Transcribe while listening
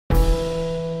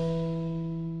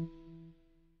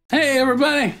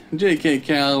everybody, J.K.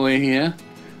 Calloway here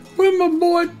with my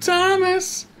boy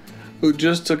Thomas, who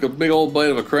just took a big old bite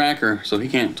of a cracker so he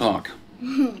can't talk.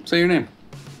 Say your name.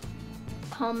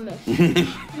 Thomas.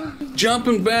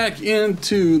 Jumping back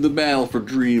into the Battle for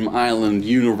Dream Island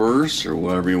universe, or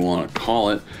whatever you want to call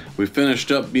it, we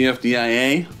finished up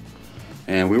BFDIA,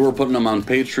 and we were putting them on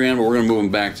Patreon, but we're going to move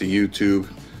them back to YouTube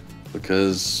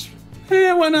because,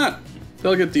 why not?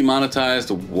 They'll get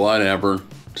demonetized, whatever.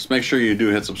 Just make sure you do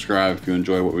hit subscribe if you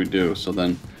enjoy what we do. So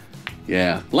then,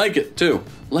 yeah, like it too.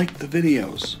 Like the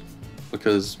videos.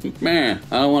 Because, man,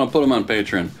 I don't want to put them on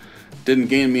Patreon. Didn't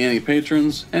gain me any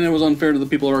patrons, and it was unfair to the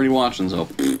people already watching, so,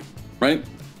 right?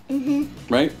 Mm-hmm.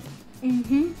 Right?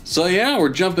 Mm-hmm. So yeah, we're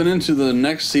jumping into the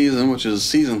next season, which is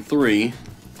season 3,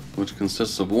 which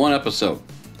consists of 1 episode.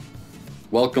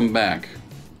 Welcome back.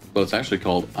 But it's actually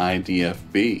called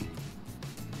IDFB.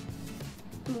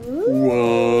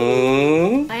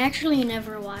 What? I actually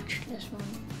never watched this one.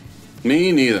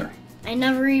 Me neither. I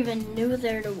never even knew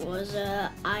there was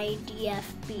a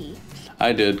IDFB.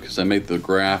 I did because I made the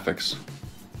graphics.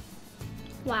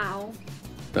 Wow.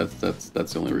 That's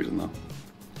the only reason though.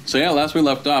 So yeah, last we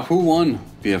left off, who won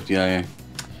BFDIA?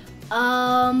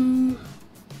 You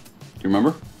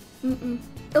remember?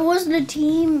 It was the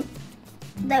team.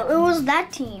 It was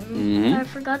that team. Mm-hmm. I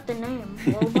forgot the name.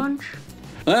 Low Bunch.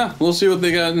 Yeah, we'll see what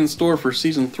they got in store for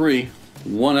season 3.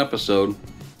 1 episode.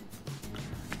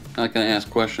 Not gonna ask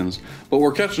questions, but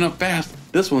we're catching up fast.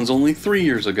 This one's only 3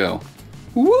 years ago.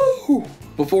 Woo!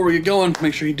 Before we get going,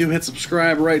 make sure you do hit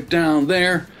subscribe right down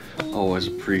there. Always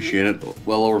appreciate it.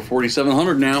 Well over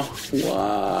 4,700 now.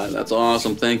 Wow, that's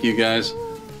awesome. Thank you guys.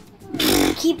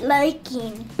 Keep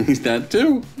liking. He's that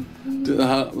too.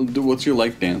 What's your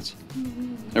like dance?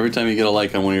 Every time you get a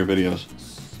like on one of your videos.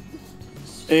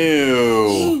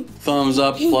 Ew. Thumbs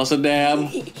up plus a dab.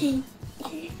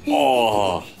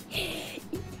 Oh.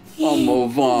 I'm gonna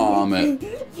vomit.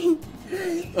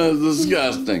 That's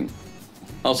disgusting.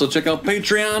 Also check out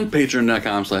Patreon,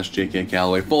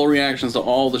 patreon.com/JKCalloway. Full reactions to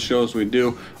all the shows we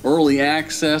do. Early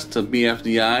access to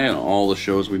BFDI and all the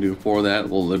shows we do for that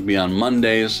will be on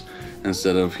Mondays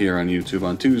instead of here on YouTube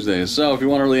on Tuesdays. So if you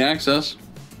want early access,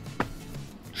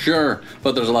 sure.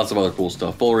 But there's lots of other cool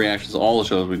stuff. Full reactions to all the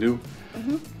shows we do.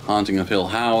 Haunting of Hill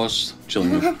House,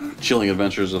 Chilling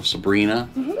Adventures of Sabrina,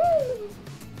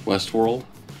 Westworld,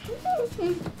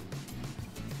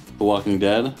 The Walking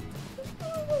Dead.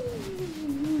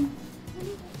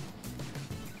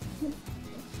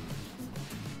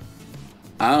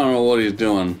 I don't know what he's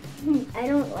doing. I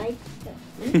don't like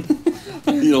them.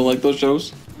 You don't like those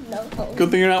shows? No. Good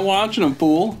thing you're not watching them,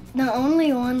 fool. The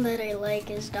only one that I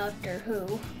like is Doctor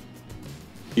Who.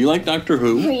 You like Doctor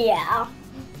Who? Yeah.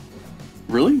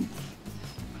 Really?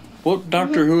 What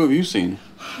Doctor Who have you seen?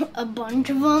 A bunch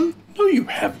of them. No, you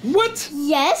have. What?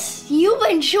 Yes, you've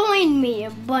been showing me a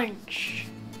bunch.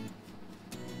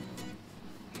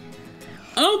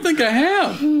 I don't think I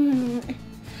have.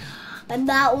 And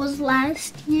that was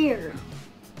last year.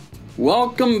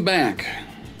 Welcome back.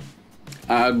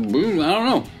 I don't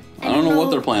know. I don't know what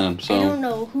they're planning. So I don't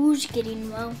know who's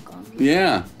getting welcome.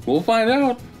 Yeah, we'll find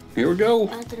out. Here we go.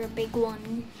 After a big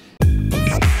one.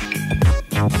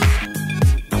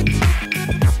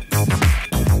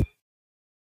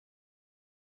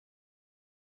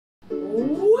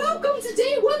 Welcome to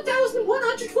day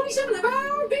 1127 of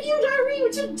our video diary.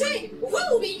 Today,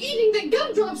 we'll be eating the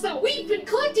gumdrops that we've been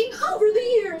collecting over the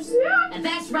years. And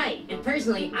that's right. And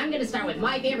personally, I'm gonna start with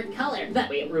my favorite color.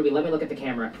 Wait, Ruby, let me look at the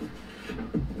camera.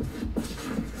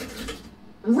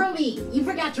 Ruby, you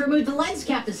forgot to remove the lens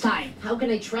cap this time. How can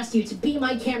I trust you to be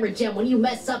my camera gem when you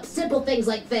mess up simple things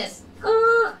like this?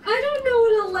 I don't know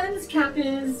what a lens cap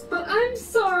is, but I'm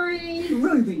sorry.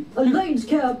 Ruby, a lens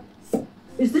cap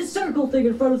is this circle thing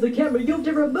in front of the camera you have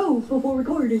to remove before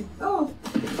recording. Oh,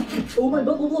 my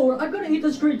bubble blower, I'm gonna eat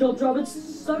this green gumdrop.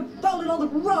 It's falling on the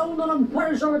ground and I'm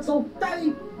pretty sure it's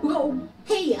okay. Oh.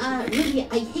 Hey, Ruby,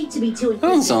 I hate to be too inquisitive,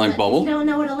 Doesn't sound like but Bubble. you don't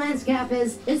know what a lens cap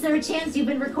is. Is there a chance you've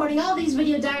been recording all these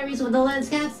video diaries with the lens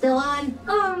cap still on?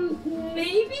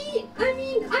 Maybe? I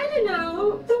mean, I don't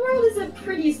know. The world is a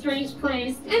pretty strange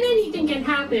place, and anything can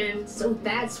happen. So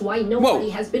that's why nobody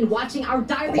has been watching our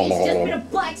diary. It's just been a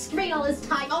black screen all this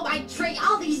time. Oh, my tree,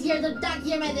 all these years of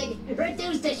documenting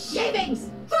reduced to shavings.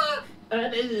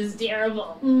 This is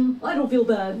terrible. I don't feel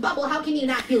bad. Bubble, how can you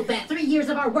not feel bad? 3 years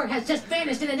of our work has just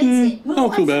vanished in an instant. Well, I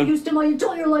don't feel I'm so bad. used to my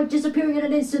entire life disappearing in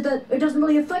an instant that it doesn't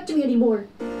really affect me anymore.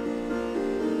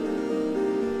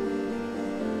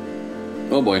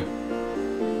 Oh boy.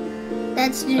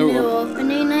 That's the new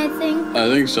opening, I think. I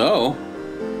think so.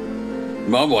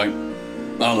 Oh boy.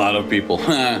 A lot of people.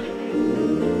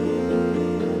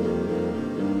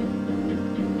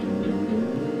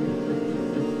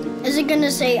 Is it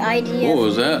gonna say IDF? What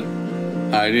was that?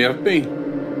 IDFB.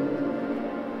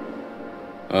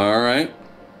 Alright.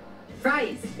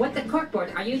 Fries, what the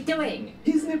corkboard are you doing?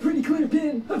 Isn't it pretty clear,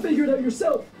 Pin? I figured it out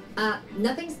yourself.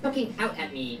 Nothing's poking out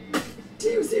at me. Do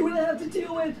you see what I have to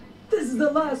deal with? This is the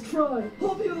last try.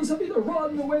 All the others have either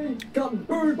rotted away, gotten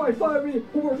burned by fiery,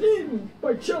 or were eaten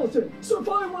by gelatin. So if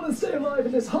I want to stay alive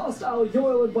in this hostile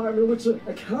Yoil environment, which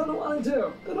I kind of want to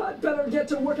do, then I'd better get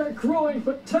to work at growing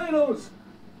potatoes.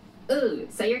 Ooh,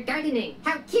 so you're gardening.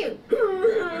 How cute!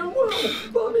 Well,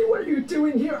 Bobby, what are you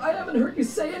doing here? I haven't heard you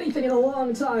say anything in a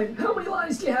long time. How many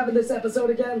lines do you have in this episode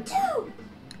again?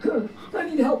 2! I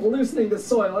need help loosening the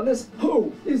soil, and this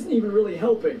hoe isn't even really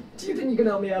helping. Do you think you can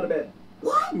help me out a bit?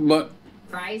 What? But...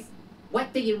 Fries,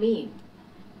 what do you mean?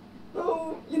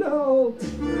 Oh, you know...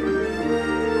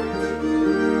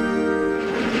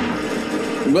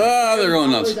 Ah, they're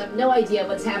going nuts. I have no idea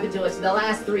what's happened to us in the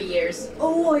last 3 years.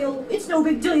 Oh, oil, it's no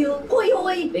big deal. Hoi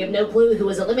hoi! They have no clue who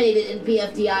was eliminated in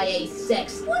BFDIA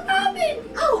 6. What happened?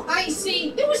 Oh, I see.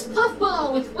 It was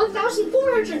Puffball with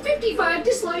 1,455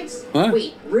 dislikes. What?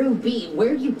 Wait, Ruby,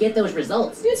 where do you get those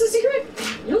results? It's a secret.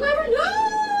 You'll never know.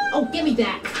 Oh, give me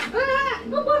that! Ah,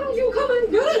 well, why don't you come and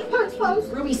get it, Punch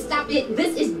Post? Ruby, stop it!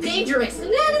 This is dangerous!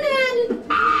 Na-na-na.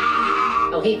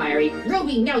 Oh, hey, Fiery.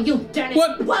 Ruby, no, you've done it!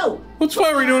 What? Whoa! What's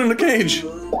Fiery doing in the cage?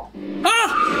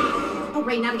 Ah! Oh,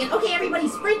 right, not again. Okay, everybody,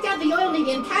 sprint down the oil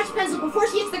lady and catch Pencil before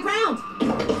she hits the ground!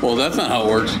 Well, that's not how it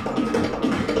works.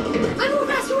 I'm a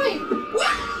faster way.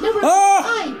 No, Ruby, Ah!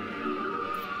 fine!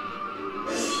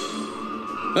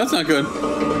 That's not good.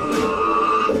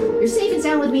 You're safe and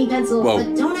sound with me, Pencil, Whoa.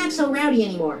 but don't act so rowdy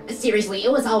anymore. Seriously,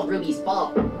 it was all Ruby's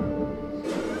fault.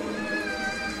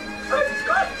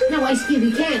 No, Ice Cube,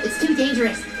 you can't. It's too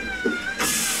dangerous.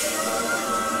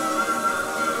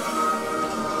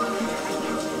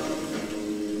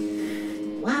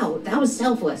 Wow, that was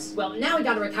selfless. Well, now we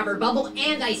gotta recover Bubble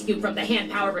and Ice Cube from the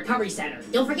Hand Power Recovery Center.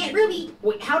 Don't forget Ruby!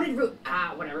 Wait, how did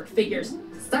whatever, figures.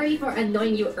 Sorry for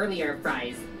annoying you earlier,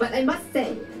 Fries, but I must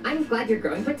say, I'm glad you're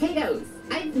growing potatoes.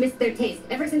 I've missed their taste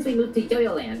ever since we moved to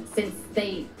Yoyoland, since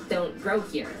they don't grow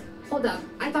here. Hold up,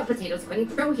 I thought potatoes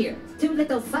couldn't grow here. Too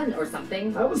little sun or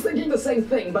something. I was thinking the same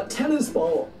thing, but tennis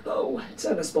ball. Oh,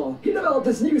 tennis ball. He developed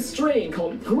this new strain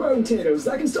called grown potatoes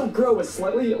that can still grow with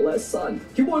slightly less sun.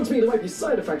 He warns me there might be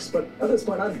side effects, but at this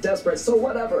point I'm desperate, so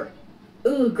whatever.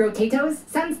 Ooh, grow potatoes?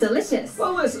 Sounds delicious.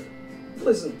 Well, listen,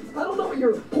 I don't know what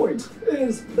your point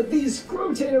is, but these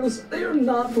grow potatoes, they are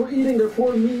not for eating, they're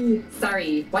for me.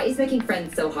 Sorry, why is making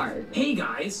friends so hard? Hey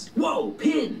guys! Whoa,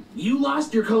 Pin! You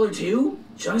lost your color too?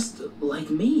 Just like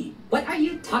me. What are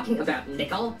you talking about,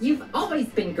 Nickel? You've always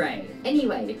been gray.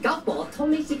 Anyway, Golf Ball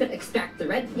told me she could extract the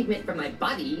red pigment from my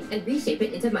body and reshape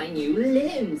it into my new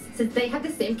limbs, since they have the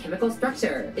same chemical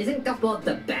structure. Isn't Golf Ball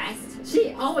the best?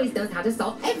 She always knows how to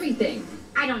solve everything.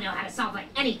 I don't know how to solve like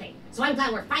anything, so I'm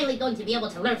glad we're finally going to be able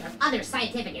to learn from other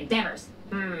scientific endeavors.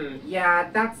 Yeah,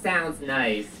 that sounds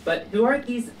nice. But who are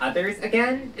these others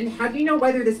again? And how do you know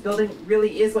whether this building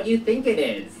really is what you think it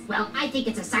is? Well, I think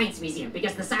it's a science museum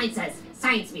because the sign says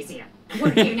Science Museum.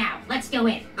 We're here now. Let's go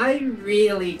in. I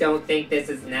really don't think this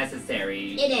is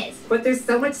necessary. It is. But there's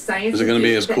so much science. Is it going to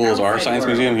be as cool as our science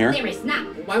museum here? There is not.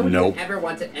 Why would Nope. you ever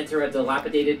want to enter a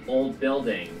dilapidated old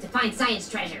building? To find science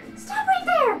treasure. Stop right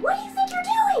there! What do you think you're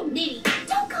doing? Needy.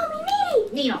 Don't call me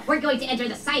Needy! Needle, we're going to enter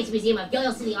the Science Museum of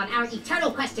Yoyo City on our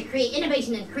eternal quest to create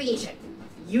innovation and creation.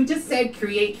 You just said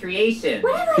create creation.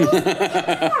 Whatever I did, you can't do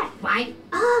that. Why?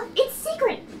 It's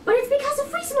secret, but it's because of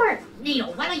Free Smart.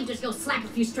 Needle, why don't you just go slap a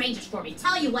few strangers for me?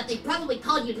 Tell you what, they probably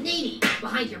called you needy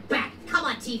behind your back. Come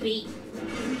on, TB.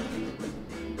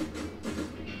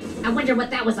 I wonder what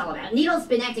that was all about. Needle's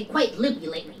been acting quite loopy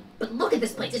lately. But look at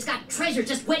this place. It's got treasure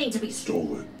just waiting to be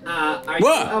stolen. Are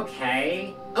What? you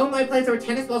okay? Oh, my place where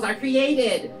tennis balls are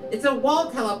created! It's a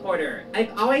wall teleporter!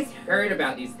 I've always heard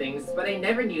about these things, but I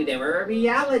never knew they were a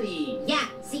reality. Yeah,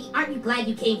 see, aren't you glad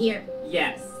you came here?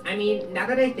 Yes. I mean, now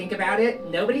that I think about it,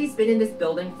 nobody's been in this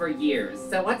building for years,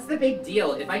 so what's the big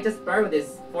deal if I just borrow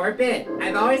this for a bit?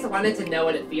 I've always wanted to know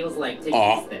what it feels like to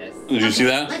use this. Did you see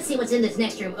that? Let's see what's in this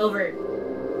next room over...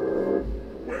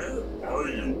 Where are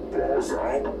you,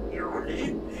 Bozo? You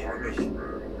need punishment.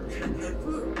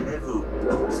 Never,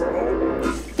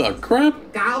 Bozo. The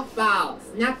crap? Golf ball!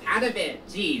 Snap out of it!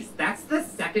 Jeez, that's the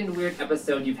second weird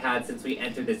episode you've had since we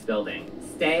entered this building.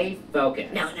 Stay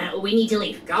focused. No, we need to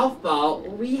leave. Golf ball,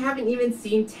 we haven't even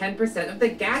seen 10% of the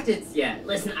gadgets yet.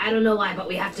 Listen, I don't know why, but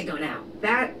we have to go now.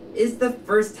 That is the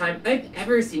first time I've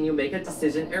ever seen you make a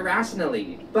decision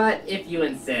irrationally. But if you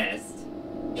insist.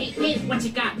 Hey, Pin, what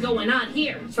you got going on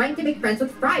here? Trying to make friends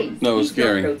with fries. That was These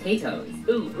are scary. Potatoes.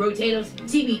 Ooh, potatoes.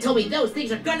 TV told me those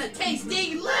things are gonna taste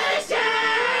delicious!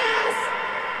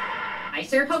 I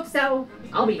sure hope so.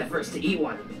 I'll be the first to eat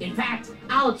one. In fact,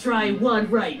 I'll try one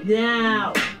right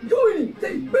now. Goody,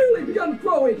 they've barely begun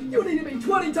growing. You need to be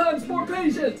 20 times more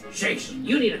patient. Shakes,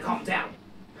 you need to calm down.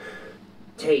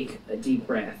 Take a deep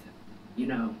breath. You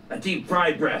know, a deep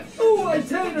fried breath. Oh, my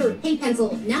tater. Hey,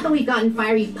 Pencil, now that we've gotten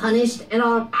Fiery punished and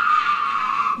all,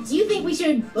 do you think we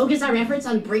should focus our efforts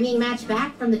on bringing Match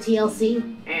back from the TLC?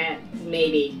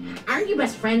 Maybe. Aren't you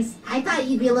best friends? I thought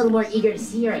you'd be a little more eager to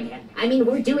see her again. I mean,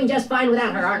 we're doing just fine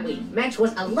without her, aren't we? Match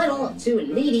was a little too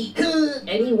needy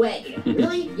anyway.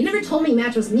 Really? You never told me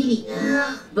Match was needy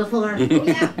before. Oh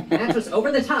yeah, Match was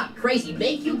over the top, crazy,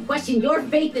 make you question your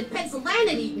faith in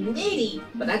Pencilanity, needy.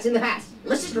 But that's in the past.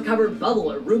 Let's just recover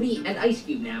Bubble, Ruby, and Ice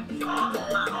Cube now.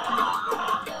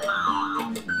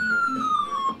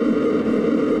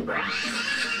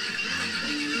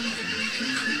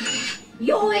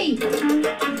 Yoy!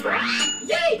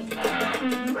 Yay!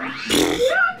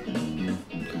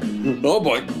 Oh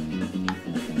boy.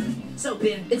 So,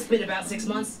 Ben, it's been about 6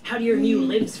 months. How do your new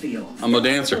limbs feel? I'm a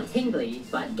dancer. Still tingly,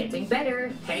 but getting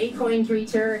better. Hey, coin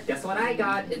creature, guess what I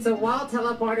got? It's a wall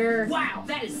teleporter. Wow,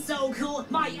 that is so cool!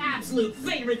 My absolute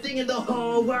favorite thing in the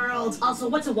whole world! Also,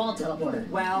 what's a wall teleporter?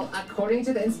 Well, according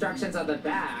to the instructions on the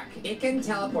back, it can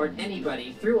teleport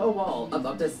anybody through a wall of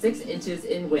up to 6 inches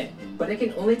in width, but it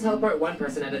can only teleport one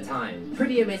person at a time.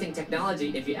 Pretty amazing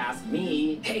technology if you ask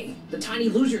me. Hey, the tiny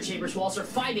loser chambers walls are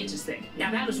 5 inches thick.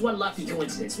 Now that is one lucky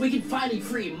coincidence. We can finally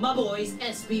free my boys,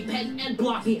 SB, Pen, and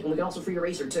Blocky, and we can also free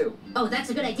Eraser too. Oh, that's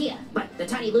a good idea. But the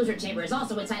tiny loser chamber is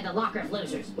also inside the locker of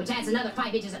losers, which adds another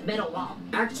 5 inches of metal wall.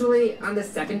 Actually, on the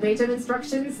second page of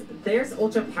instructions, there's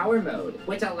Ultra Power Mode,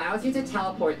 which allows you to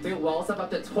teleport through walls of up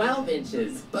to 12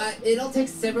 inches. But it'll take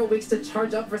several weeks to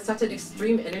charge up for such an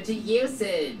extreme energy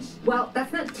usage. Well,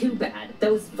 that's not too bad.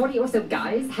 Those 40 or so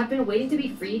guys have been waiting to be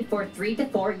freed for 3 to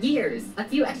 4 years. A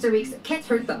few extra weeks can't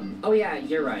hurt them. Oh yeah,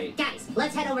 you're right. Guys,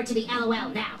 let's head over to the LOL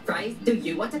now. Fries, do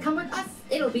you want to come with us?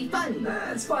 It'll be fun.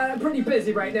 That's fine, I'm pretty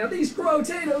busy right now. These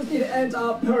potatoes need to end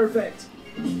up perfect.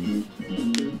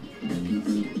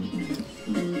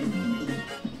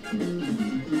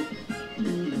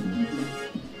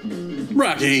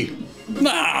 Rocky!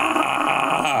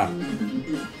 Ah!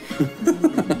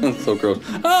 That's so gross.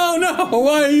 Oh no!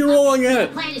 Why are you rolling in The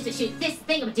it? plan is to shoot this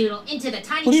thingamadoodle into the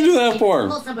tiny What do you do that chamber, for?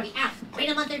 pull somebody out, wait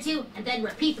a month or two, and then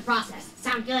repeat the process.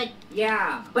 Sound good?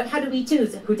 Yeah, but how do we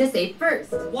choose who to save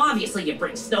first? Well, obviously you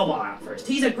bring Snowball out first.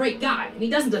 He's a great guy, and he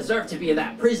doesn't deserve to be in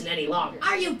that prison any longer.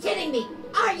 Are you kidding me?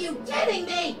 Are you kidding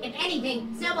me? If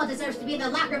anything, Snowball deserves to be in the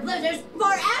locker of losers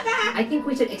forever! I think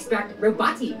we should extract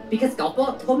Robati, because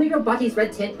Gulpo told me Robati's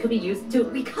red tint could be used to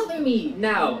recolor me.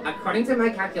 No, according to my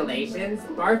calculations,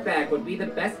 Barfbag would be the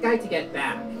best guy to get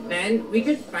back. Then we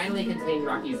could finally contain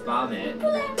Rocky's vomit.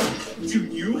 Do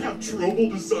you have trouble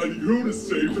deciding who to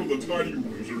save from the tiny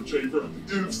loser chamber?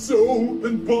 If so,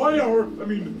 then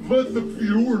let the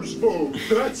viewers vote.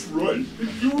 That's right.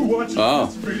 If you're watching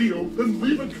this video, then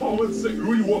leave a comment saying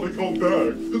who you want to come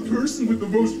back. The person with the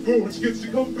most votes gets to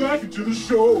come back into the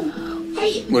show.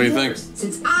 Hey, What do you think?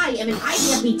 since I am an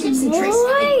IDFB tips and tricks,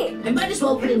 I might as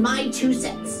well put in my 2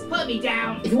 cents. Put me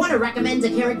down. If you want to recommend a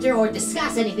character or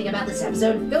discuss anything about this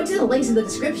episode, go to the links in the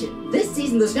description. This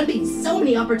season, there's going to be so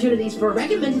many opportunities for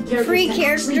recommended characters. Free that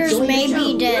actually characters join the may show.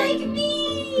 be dead. Like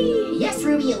me! Yes,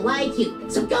 Ruby, like you.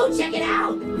 So go check it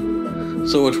out.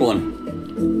 So which one?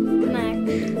 Mac.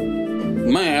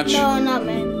 Match. No, not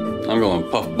Mac. I'm going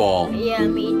Puffball. Yeah,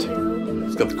 me too.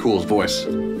 He's got the coolest voice.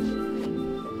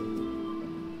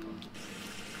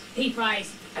 Hey,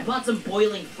 Fries, I bought some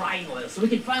boiling frying oil so we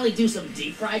can finally do some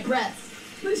deep fried breaths.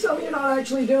 Please tell me you're not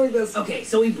actually doing this. Okay,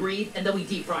 so we breathe and then we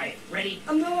deep fry it. Ready?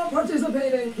 I'm not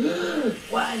participating.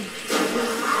 1.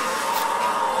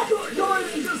 Go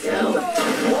ahead and just Go.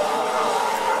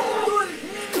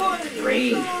 Go ahead. 3.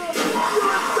 Just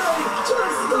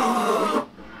stop.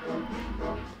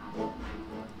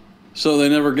 So they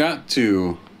never got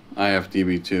to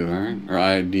IFDB2, right? Or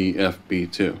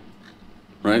IDFB2,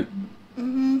 right?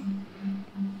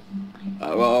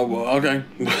 Okay.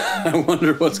 I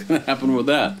wonder what's going to happen with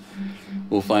that.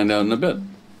 We'll find out in a bit.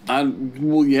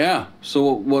 Well, yeah.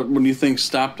 So what do you think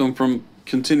stopped them from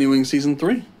continuing season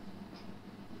 3?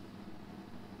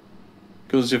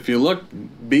 Because if you look,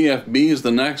 BFB is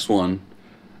the next one,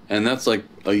 and that's like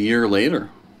a year later.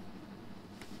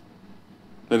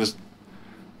 They just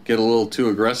get a little too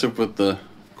aggressive with the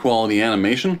quality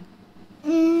animation.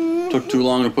 Took too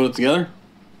long to put it together.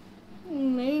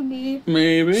 Maybe.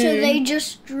 Maybe. So they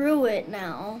just drew it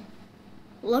now.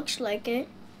 Looks like it.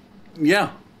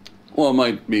 Yeah. Well, it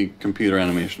might be computer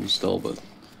animation still, but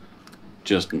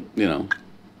just, you know,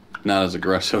 not as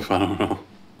aggressive. I don't know.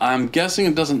 I'm guessing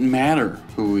it doesn't matter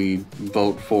who we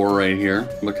vote for right here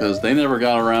because they never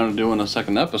got around to doing a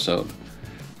second episode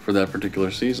for that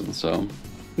particular season. So,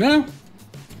 yeah.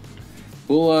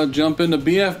 We'll jump into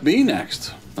BFB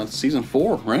next. That's season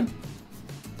 4, right?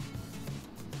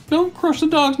 Don't crush the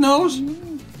dog's nose. You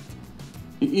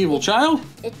evil child.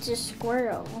 It's a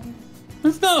squirrel.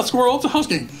 It's not a squirrel, it's a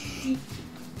husky.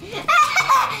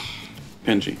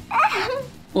 Pinchy.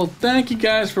 Well, thank you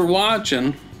guys for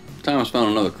watching. Thomas found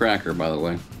another cracker, by the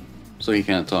way, so he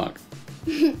can't talk.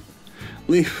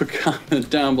 Leave a comment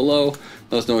down below.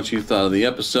 Let us know what you thought of the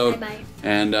episode. Bye-bye.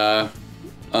 And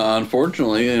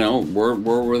unfortunately, you know, where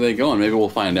were they going? Maybe we'll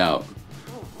find out.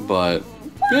 But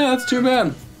yeah, that's too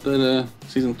bad that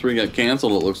season 3 got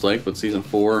canceled. It looks like, but season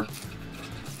 4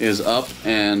 is up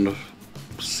and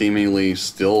seemingly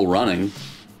still running.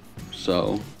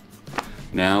 So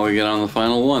now we get on the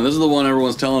final one. This is the one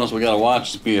everyone's telling us we gotta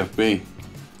watch. It's BFB.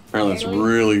 Apparently it's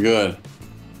really good.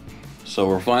 So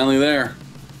we're finally there.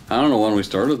 I don't know when we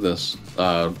started this.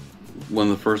 When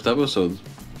the first episode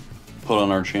put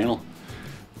on our channel.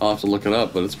 I'll have to look it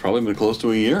up, but it's probably been close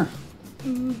to a year.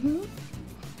 Mm-hmm.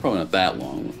 Probably not that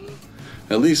long.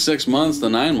 At least 6 months to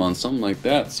 9 months, something like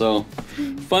that. So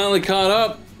finally caught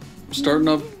up. Starting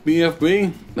up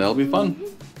BFB. That'll be fun.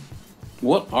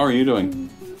 What are you doing?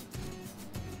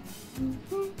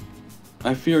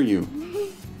 I fear you.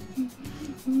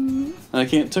 I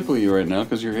can't tickle you right now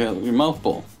because your mouth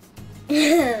full.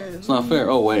 It's not fair.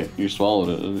 Oh wait, you swallowed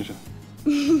it, didn't you?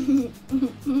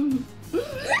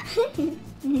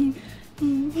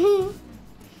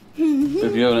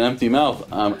 If you have an empty mouth,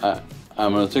 I'm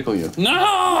gonna tickle you.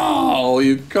 No,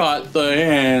 you caught the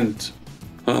hint.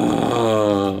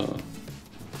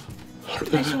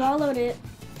 I swallowed it.